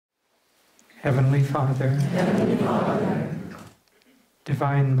Heavenly Father,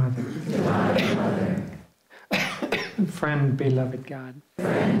 Divine Mother, Friend, beloved God,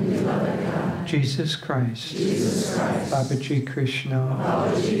 Jesus Christ, Babaji Krishna,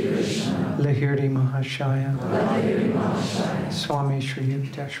 Lahiri Mahashaya, Swami Shri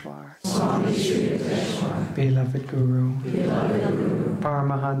Yukteswar, beloved Guru,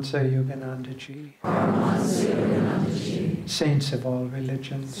 Paramahansa Yogananda Ji, saints of all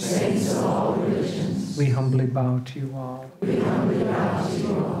religions, we humbly bow to you all.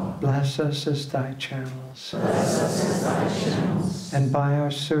 Bless us as thy channels, and by our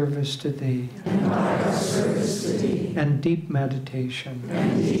service to thee, and deep meditation,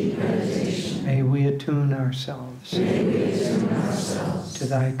 may we attune ourselves to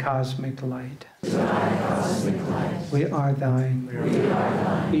thy cosmic light. We are thine,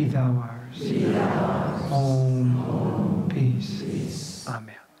 be thou ours. Om, peace.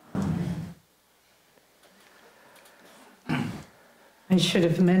 Amen. I should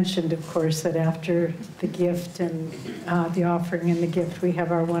have mentioned, of course, that after the gift and the offering and the gift, we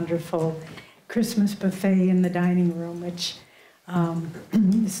have our wonderful Christmas buffet in the dining room, which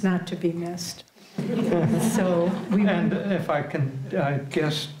is not to be missed. So we and if I can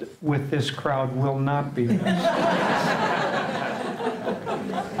guess, with this crowd, will not be missed.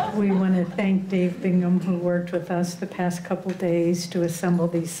 We want to thank Dave Bingham, who worked with us the past couple days to assemble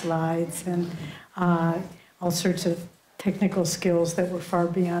these slides, and all sorts of technical skills that were far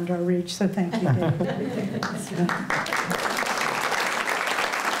beyond our reach. So thank you, Dave.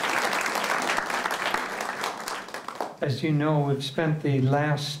 As you know, we've spent the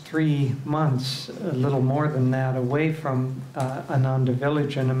last 3 months, a little more than that, away from Ananda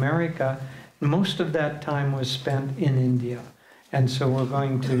Village in America. Most of that time was spent in India. And so we're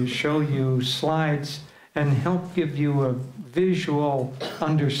going to show you slides and help give you a visual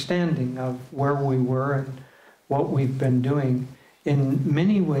understanding of where we were and what we've been doing. In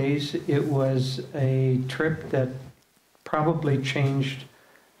many ways, it was a trip that probably changed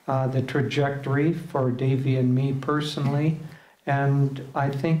the trajectory for Davy and me personally, and I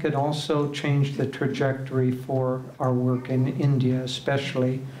think it also changed the trajectory for our work in India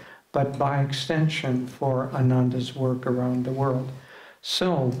especially, but by extension for Ananda's work around the world.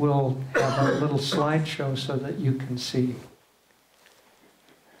 So we'll have a little slideshow so that you can see.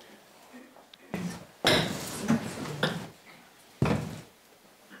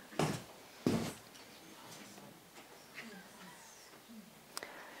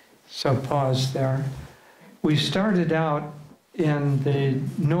 So pause there. We started out in the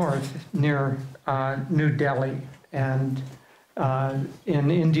north near New Delhi, and in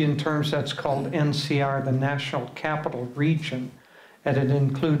Indian terms that's called NCR, the National Capital Region, and it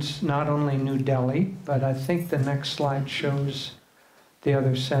includes not only New Delhi, but I think the next slide shows the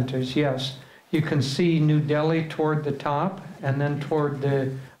other centers. Yes, you can see New Delhi toward the top, and then toward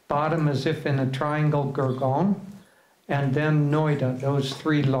the bottom as if in a triangle Gurgaon, and then Noida, those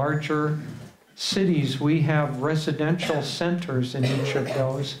 3 larger cities. We have residential centers in each of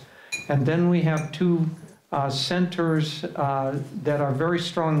those. And then we have 2 centers that are very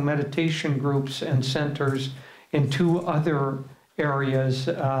strong meditation groups and centers in 2 other areas,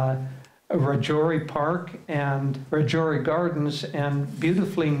 Rajouri Park and Rajouri Gardens, and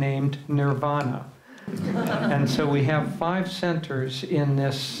beautifully named Nirvana. And so we have 5 centers in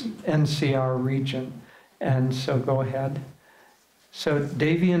this NCR region. And so go ahead. So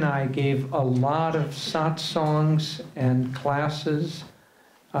Davy and I gave a lot of satsangs and classes.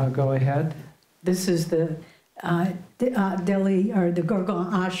 Go ahead. This is the Delhi, or the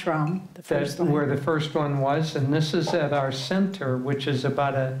Gurgaon Ashram, the first one. Where the first one was, and this is at our center, which is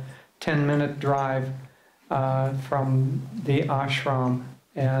about a 10-minute drive from the ashram.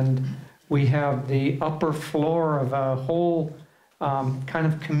 And we have the upper floor of a whole kind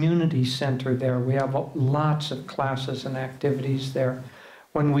of community center there. We have lots of classes and activities there.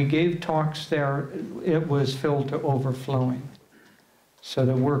 When we gave talks there, it was filled to overflowing. So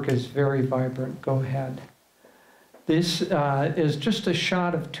the work is very vibrant. Go ahead. This is just a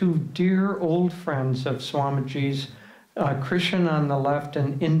shot of 2 dear old friends of Swamiji's, Krishan on the left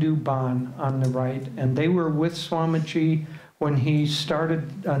and Indu Ban on the right. And they were with Swamiji when he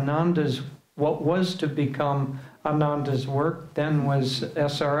started Ananda's, what was to become Ananda's work, then was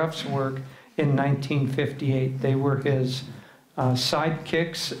SRF's work in 1958. They were his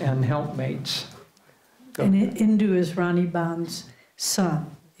sidekicks and helpmates. And Indu is Rani Ban's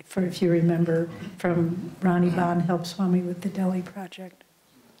son, if you remember, from Rani Ban helped Swami with the Delhi project.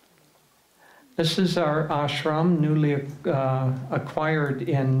 This is our ashram, newly acquired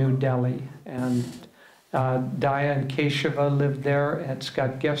in New Delhi. And Daya and Keshava lived there. It's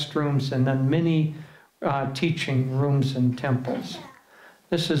got guest rooms and then many teaching rooms and temples.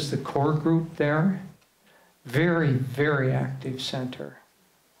 This is the core group there. Very, very active center.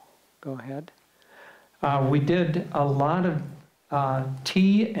 Go ahead. We did a lot of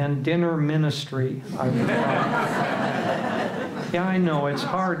tea and dinner ministry, I would call it. Yeah, I know, it's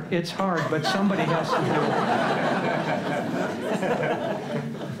hard, but somebody has to do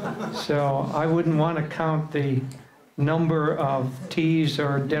it. So I wouldn't want to count the number of teas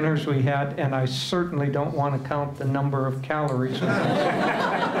or dinners we had, and I certainly don't want to count the number of calories. Go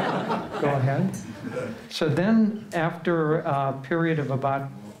ahead. So then, after a period of about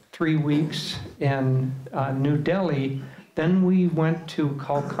 3 weeks in New Delhi, then we went to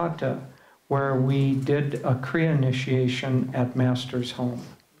Calcutta, where we did a Kriya initiation at Master's home.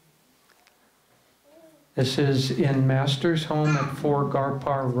 This is in Master's home at 4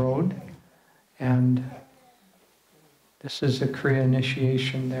 Garpar Road, and this is a Kriya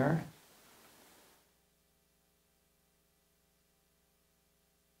initiation there.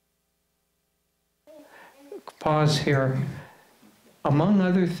 Pause here. Among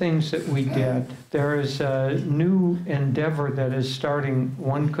other things that we did, there is a new endeavor that is starting.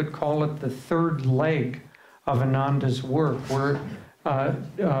 One could call it the third leg of Ananda's work. We're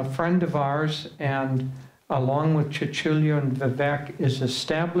a friend of ours, and along with Chichilya and Vivek, is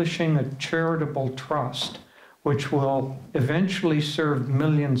establishing a charitable trust which will eventually serve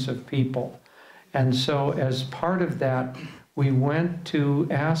millions of people. And so as part of that, we went to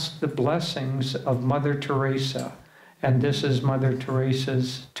ask the blessings of Mother Teresa. And this is Mother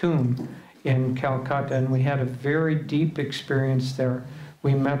Teresa's tomb in Calcutta. And we had a very deep experience there.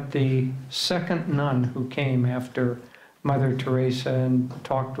 We met the second nun who came after Mother Teresa and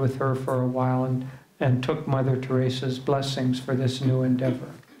talked with her for a while and took Mother Teresa's blessings for this new endeavor.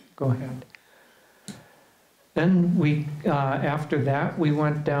 Go ahead. Then we, after that, we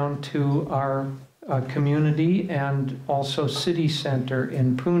went down to our community and also city center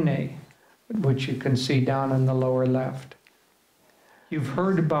in Pune, which you can see down in the lower left. You've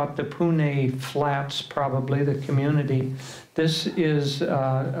heard about the Pune flats, probably, the community. This is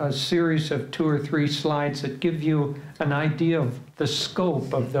a series of 2 or 3 slides that give you an idea of the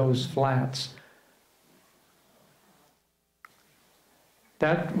scope of those flats.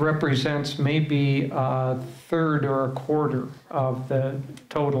 That represents maybe a third or a quarter of the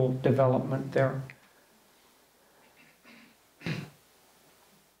total development there.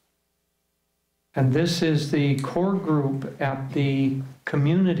 And this is the core group at the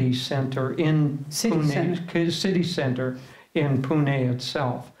community center in Pune, city center in Pune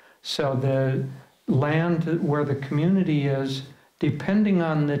itself. So the land where the community is, depending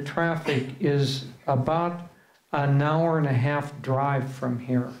on the traffic, is about an hour and a half drive from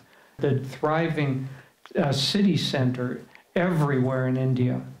here. The thriving city center everywhere in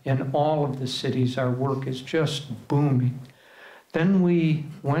India, in all of the cities, our work is just booming. Then we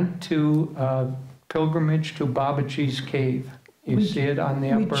went to a pilgrimage to Babaji's cave. You see it on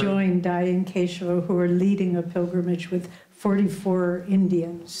the upper. We joined Daya and Keshava, who are leading a pilgrimage with 44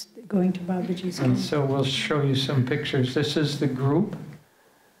 Indians going to Babaji's cave. And so we'll show you some pictures. This is the group.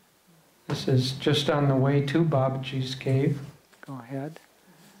 This is just on the way to Babaji's cave. Go ahead.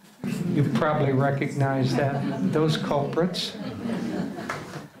 You probably recognize those culprits.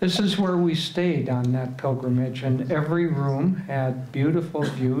 This is where we stayed on that pilgrimage, and every room had beautiful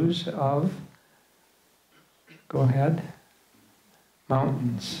views of, go ahead,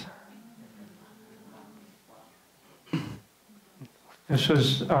 mountains. This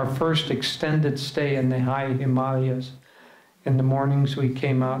was our first extended stay in the high Himalayas. In the mornings we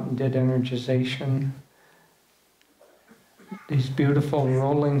came out and did energization. These beautiful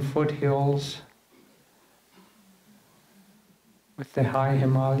rolling foothills with the high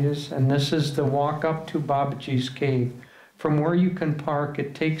Himalayas. And this is the walk up to Babaji's cave. From where you can park,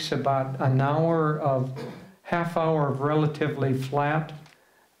 it takes about an hour half hour of relatively flat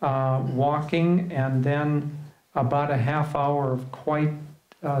walking, and then about a half hour of quite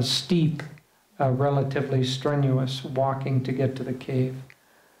steep, relatively strenuous walking to get to the cave.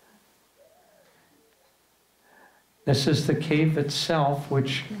 This is the cave itself,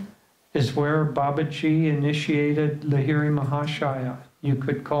 which is where Babaji initiated Lahiri Mahashaya. You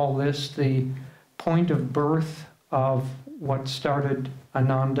could call this the point of birth of what started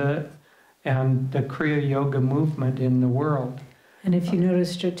Ananda and the Kriya Yoga movement in the world. And if you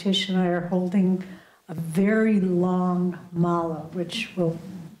notice, Jyotish and I are holding a very long mala, which we'll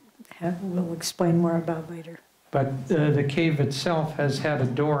explain more about later. But the cave itself has had a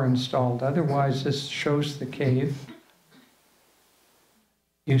door installed. Otherwise, this shows the cave.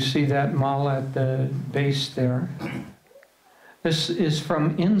 You see that mala at the base there. This is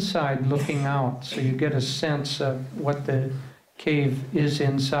from inside looking out, so you get a sense of what the cave is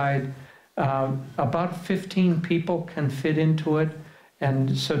inside. About 15 people can fit into it,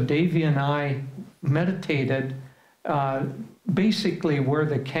 and so Davy and I meditated basically where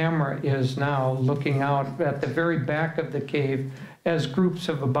the camera is now, looking out at the very back of the cave, as groups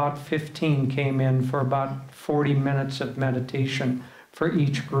of about 15 came in for about 40 minutes of meditation for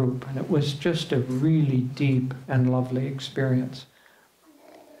each group, and it was just a really deep and lovely experience.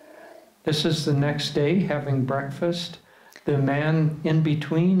 This is the next day, having breakfast. The man in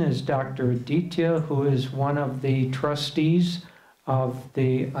between is Dr. Aditya, who is one of the trustees of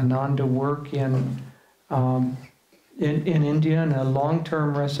the Ananda work in India, and a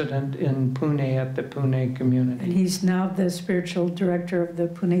long-term resident in Pune at the Pune community. And he's now the spiritual director of the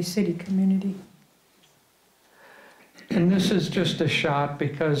Pune city community. And this is just a shot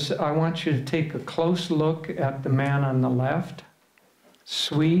because I want you to take a close look at the man on the left,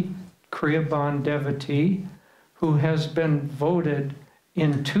 sweet Kriyaban devotee, who has been voted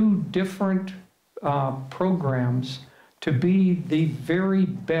in 2 different programs to be the very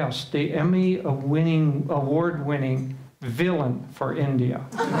best, the Emmy award-winning villain for India.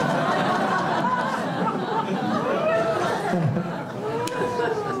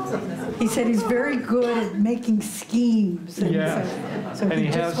 He said he's very good at making schemes. And Yeah. so he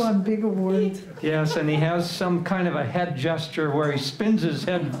just won big awards. Yes, and he has some kind of a head gesture where he spins his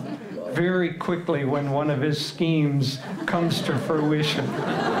head very quickly when one of his schemes comes to fruition.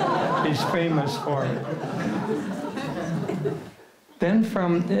 He's famous for it. Then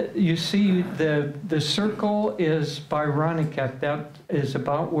you see the circle is by Raniket. That is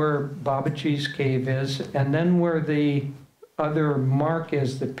about where Babaji's cave is. And then where the other mark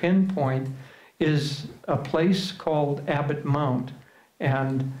is, the pinpoint, is a place called Abbot Mount.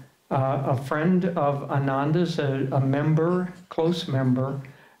 And a friend of Ananda's, a member, close member,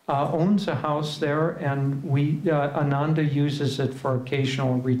 owns a house there, and Ananda uses it for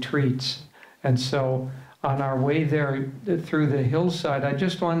occasional retreats. And so on our way there through the hillside, I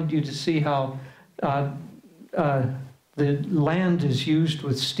just wanted you to see how the land is used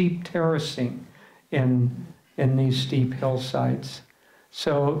with steep terracing in these steep hillsides.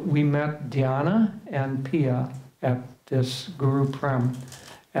 So we met Dhyana and Pia at this Guru Prem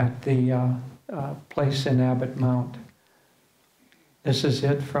at the place in Abbot Mount. This is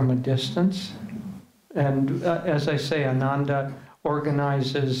it from a distance. And as I say, Ananda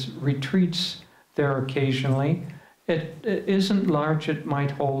organizes retreats there occasionally. It isn't large, it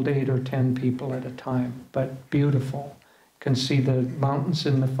might hold 8 or 10 people at a time, but beautiful. You can see the mountains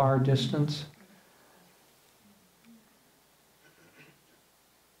in the far distance.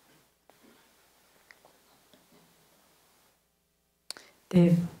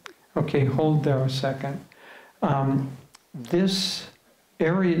 Dave. Okay, hold there a second. This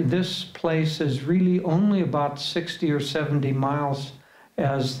area, this place is really only about 60 or 70 miles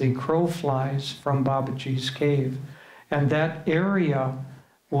as the crow flies from Babaji's cave. And that area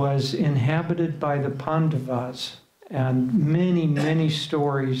was inhabited by the Pandavas, and many, many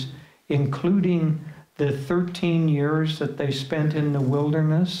stories, including the 13 years that they spent in the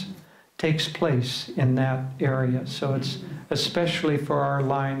wilderness, takes place in that area. So it's especially for our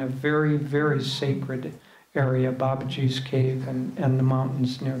line a very, very sacred area, Babaji's cave and the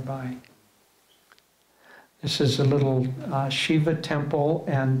mountains nearby. This is a little Shiva temple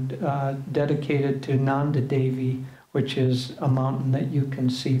and dedicated to Nanda Devi, which is a mountain that you can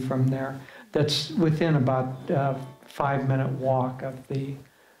see from there. That's within about a 5-minute walk of the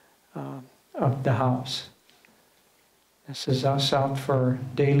house. This is us out for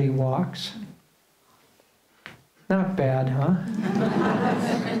daily walks. Not bad, huh?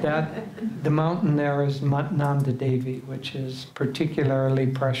 The mountain there is Nanda Devi, which is particularly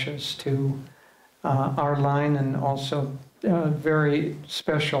precious to our line, and also very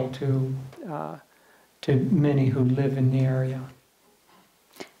special to many who live in the area.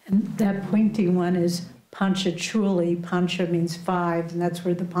 And that pointy one is Panchachuli. Pancha means 5, and that's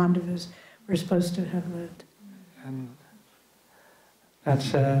where the Pandavas were supposed to have lived. And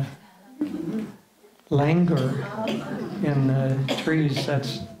that's a langur in the trees.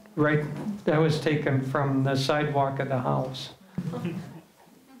 That's right. That was taken from the sidewalk of the house.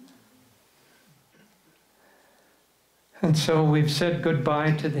 And so we've said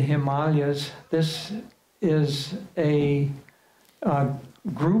goodbye to the Himalayas. This is a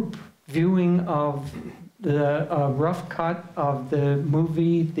group viewing of the rough cut of the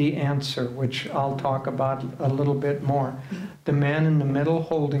movie The Answer, which I'll talk about a little bit more. The man in the middle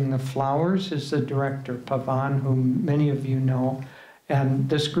holding the flowers is the director, Pavan, whom many of you know. And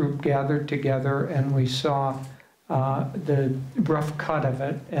this group gathered together and we saw the rough cut of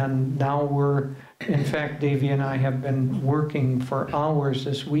it. And now in fact, Davy and I have been working for hours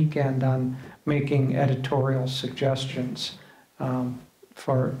this weekend on making editorial suggestions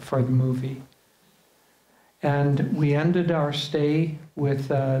for the movie. And we ended our stay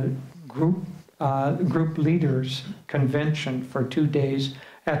with a group leaders convention for 2 days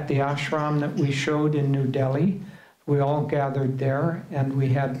at the ashram that we showed in New Delhi. We all gathered there, and we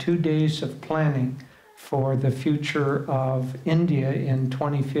had 2 days of planning for the future of India in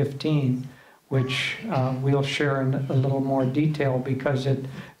 2015, which we'll share in a little more detail because it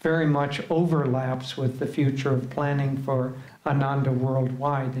very much overlaps with the future of planning for Ananda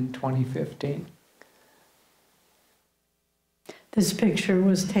worldwide in 2015. This picture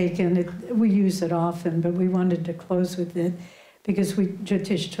was taken, we use it often, but we wanted to close with it because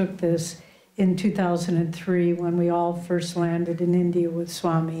Jyotish took this in 2003 when we all first landed in India with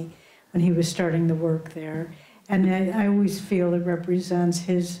Swami, when he was starting the work there. And I always feel it represents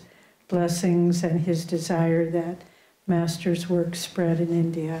his blessings and his desire that Master's work spread in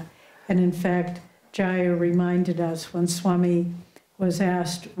India. And in fact, Jaya reminded us when Swami was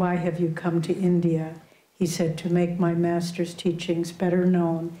asked, "Why have you come to India?" He said, "To make my Master's teachings better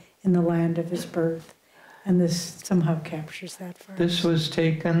known in the land of his birth." And this somehow captures that for us. This was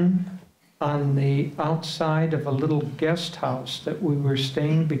taken on the outside of a little guest house that we were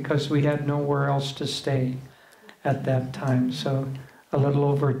staying because we had nowhere else to stay at that time. So a little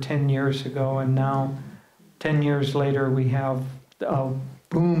over 10 years ago, and now 10 years later we have a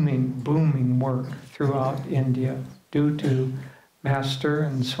booming work throughout India due to Master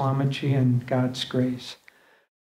and Swamiji and God's grace.